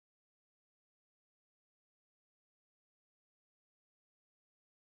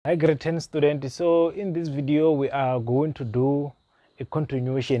Hi grade 10 student. So in this video we are going to do a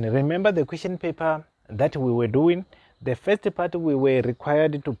continuation. Remember the question paper that we were doing? The first part we were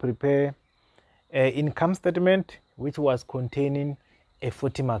required to prepare an income statement which was containing a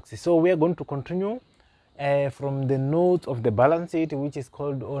 40 marks. So we are going to continue from the notes of the balance sheet, which is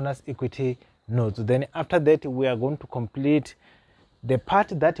called owner's equity notes. Then after that we are going to complete the part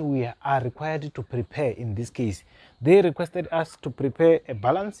that we are required to prepare. In this case, they requested us to prepare a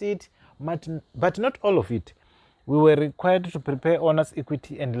balance sheet, but not all of it. We were required to prepare owner's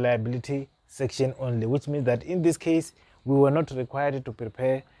equity and liability section only, which means that in this case we were not required to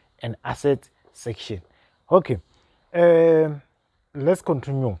prepare an asset section. Okay, let's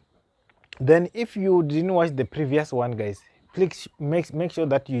continue. Then if you didn't watch the previous one, guys, please make sure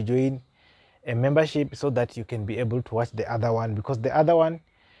that you join a membership so that you can be able to watch the other one, because the other one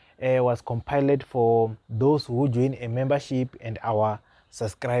was compiled for those who join a membership and our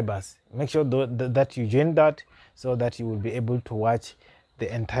subscribers. Make sure that you join that so that you will be able to watch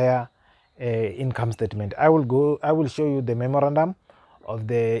the entire income statement. I will show you the memorandum of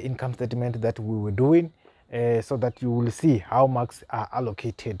the income statement that we were doing, so that you will see how marks are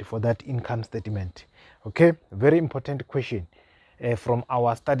allocated for that income statement. Okay, very important question from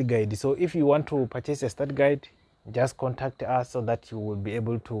our study guide. So if you want to purchase a study guide, just contact us so that you will be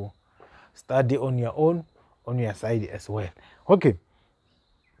able to study on your own, on your side as well. Okay,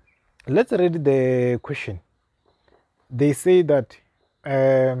 let's read the question. They say that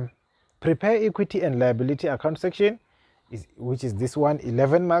prepare equity and liability account section, which is this one,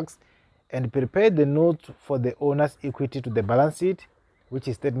 11 marks, and prepare the note for the owner's equity to the balance sheet, which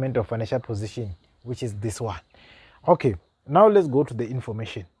is statement of financial position, which is this one. Okay, now let's go to the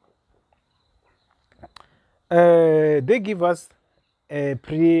information. They give us a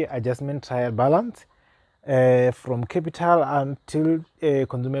pre-adjustment trial balance from capital until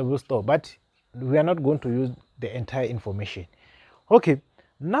consumable store, but we are not going to use the entire information. Okay,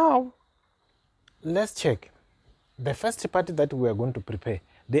 now let's check the first part that we are going to prepare.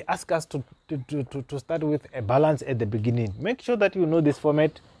 They ask us to start with a balance at the beginning. Make sure that you know this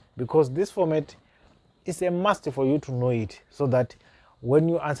format, because this format is a must for you to know it, so that when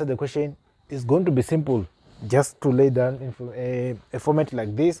you answer the question, it's going to be simple just to lay down a format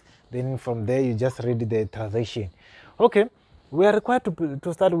like this. Then from there you just read the transaction. Okay, we are required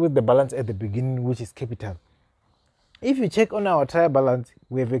to start with the balance at the beginning, which is capital. If you check on our trial balance,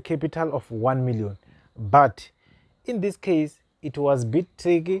 we have a capital of 1 million, but in this case it was a bit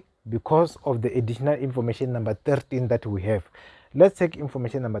tricky because of the additional information number 13 that we have. Let's check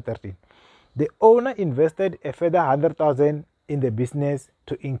information number 13. The owner invested a further 100,000 in the business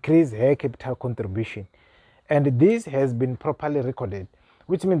to increase her capital contribution, and this has been properly recorded,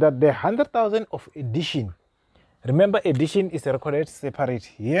 which means that the 100,000 of addition, remember addition is recorded separate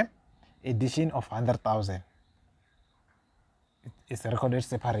here. Addition of 100,000 is recorded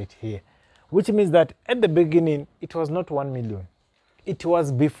separate here, which means that at the beginning it was not 1 million. It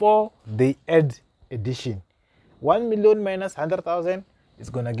was before they add addition. 1 million minus 100,000 is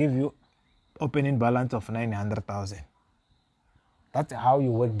going to give you opening balance of 900,000. That's how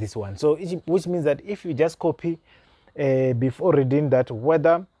you work this one. So which means that if you just copy before reading that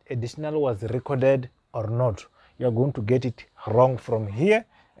whether additional was recorded or not, you're going to get it wrong from here,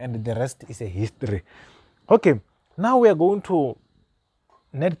 and the rest is a history. Okay, now we are going to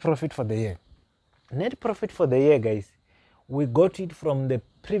net profit for the year. Net profit for the year, guys, we got it from the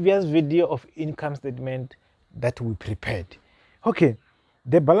previous video of income statement that we prepared. Okay,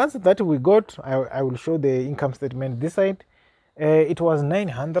 the balance that we got, I will show the income statement this side. It was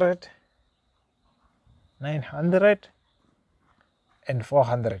 900 and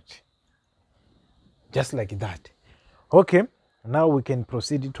 400, just like that. Okay, now we can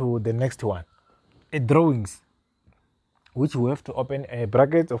proceed to the next one, drawings, which we have to open a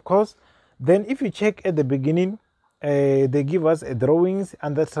bracket, of course. Then if you check at the beginning, they give us a drawings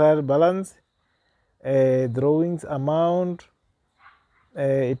under trial balance, drawings amount.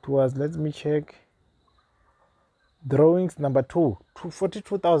 It was, let me check, drawings number 2,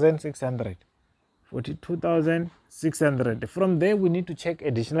 42,600. 42,600. From there we need to check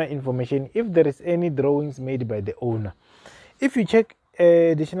additional information if there is any drawings made by the owner. If you check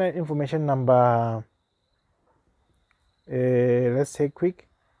additional information number, let's say quick,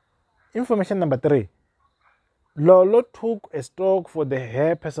 information number 3, Lolo took a stock for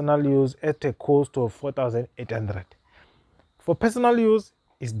her personal use at a cost of 4,800. For personal use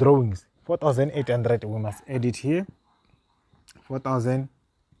is drawings, 4,800. We must add it here.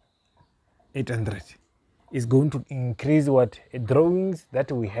 4,800 is going to increase what? Drawings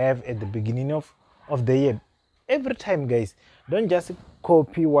that we have at the beginning of the year. every time, guys, don't just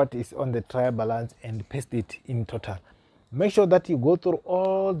copy what is on the trial balance and paste it in total. Make sure that you go through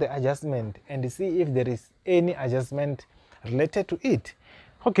all the adjustment and see if there is any adjustment related to it.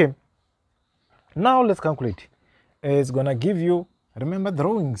 Okay, now let's calculate. It's gonna give you, remember,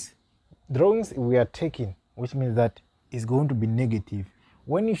 drawings we are taking, which means that it's going to be negative.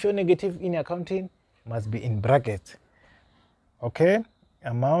 When you show negative in accounting, must be in brackets. Okay,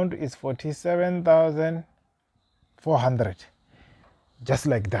 amount is 47,400, just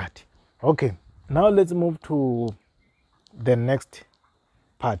like that. Okay, now let's move to the next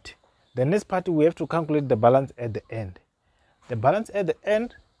part. The next part, we have to calculate the balance at the end. The balance at the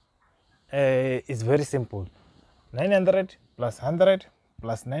end is very simple. 900 plus 100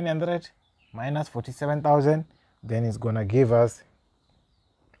 plus 900 minus 47,000, then it's gonna give us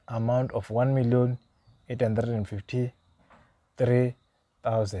amount of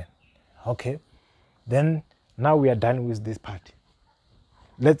 1,853,000. Okay, then now we are done with this part.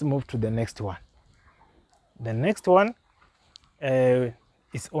 Let's move to the next one. The next one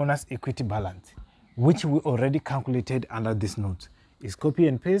is owner's equity balance, which we already calculated under this note. Is copy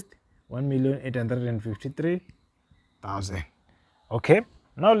and paste 1,853,000. Okay,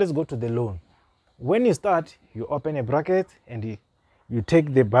 now let's go to the loan. When you start, you open a bracket and you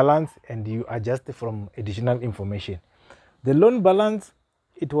take the balance and you adjust from additional information. The loan balance,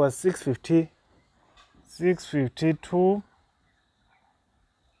 it was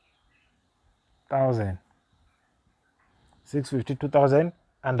 652,000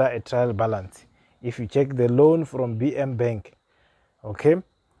 under a trial balance. If you check the loan from BM Bank, okay,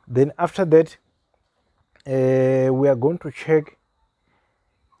 then after that we are going to check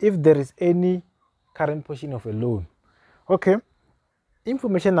if there is any current portion of a loan. Okay,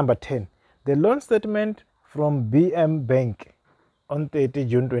 information number 10, the loan statement from BM Bank on 30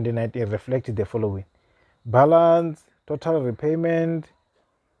 June 2019 reflects the following: balance, total repayment,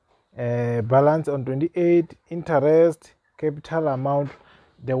 balance on 28, interest, capital amount.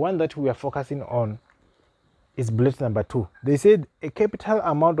 The one that we are focusing on is bullet number 2. They said a capital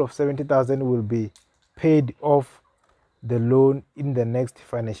amount of 70,000 will be paid off the loan in the next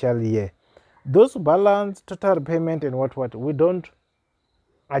financial year. Those balance, total repayment, and what we don't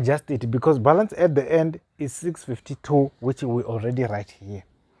adjust it, because balance at the end is 652, which we already write here,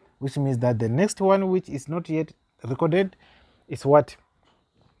 which means that the next one, which is not yet recorded, is what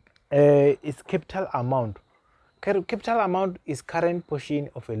is capital amount. Capital amount is current portion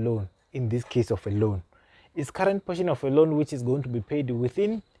of a loan. In this case of a loan, is current portion of a loan which is going to be paid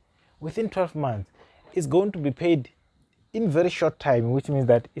within 12 months. It's going to be paid in very short time, which means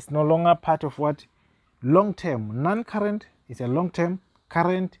that it's no longer part of what long term. Non-current is a long term,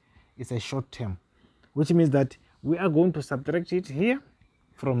 current is a short term, which means that we are going to subtract it here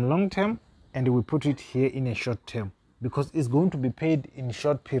from long term and we put it here in a short term, because it's going to be paid in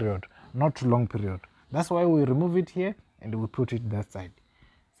short period, not long period. That's why we remove it here and we put it that side,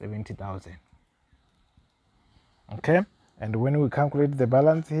 70,000. Okay, and when we calculate the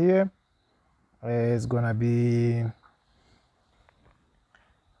balance here, it's gonna be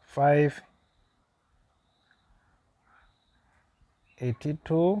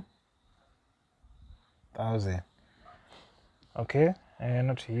 582,000. Okay,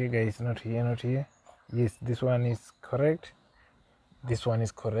 not here, guys, not here, not here. Yes, this one is correct, this one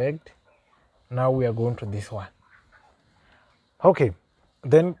is correct. Now we are going to this one. Okay,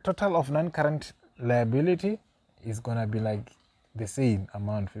 then total of non-current liability is gonna be like the same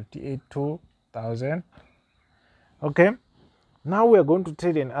amount, 58,000. Okay, now we are going to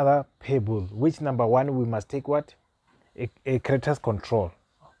trade another payable, which number one, we must take what? A creditors control.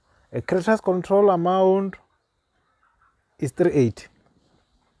 A creditors control amount is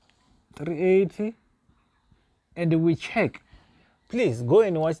 380, and we check. Please go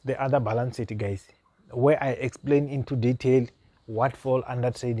and watch the other balance sheet, guys, where I explain into detail what fall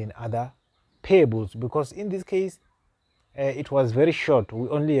under trade in other payables, because in this case it was very short. We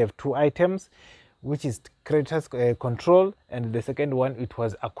only have two items, which is creditors control, and the second one, it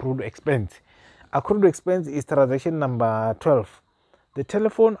was accrued expense. Accrued expense is transaction number 12. The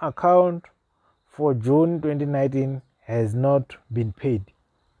telephone account for June 2019 has not been paid.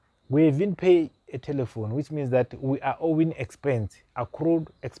 We haven't paid a telephone, which means that we are owing expense, accrued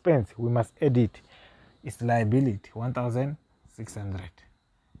expense. We must add it. It's liability, 1,600.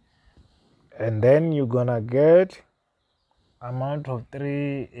 And then you're gonna get amount of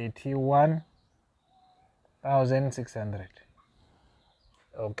 381,600.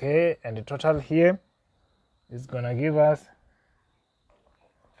 Okay, and the total here is gonna give us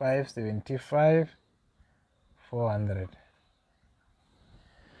 575,400.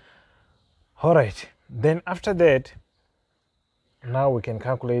 All right, Then after that, now we can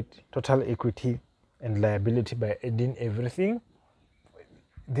calculate total equity and liability by adding everything.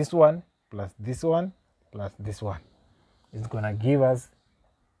 This one plus this one plus this one is gonna give us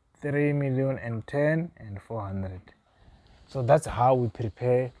 3,010,400. So that's how we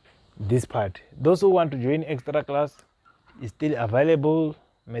prepare this part. Those who want to join extra class is still available: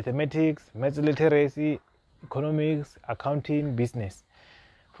 mathematics, maths literacy, economics, accounting, business,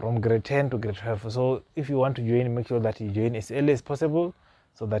 from grade 10 to grade 12. So if you want to join, make sure that you join as early as possible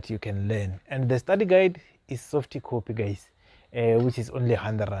so that you can learn. And the study guide is soft copy, guys, which is only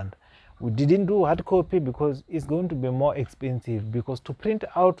 100 Rand. We didn't do hard copy because it's going to be more expensive, because to print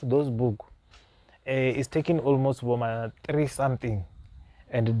out those books is taking almost 3 something,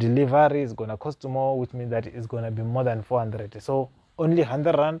 and the delivery is gonna cost more, which means that it's gonna be more than 400. So only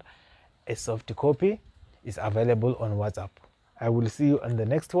 100 Rand, a soft copy, is available on WhatsApp. I will see you on the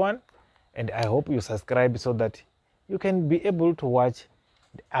next one, and I hope you subscribe so that you can be able to watch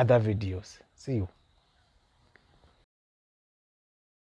the other videos. See you.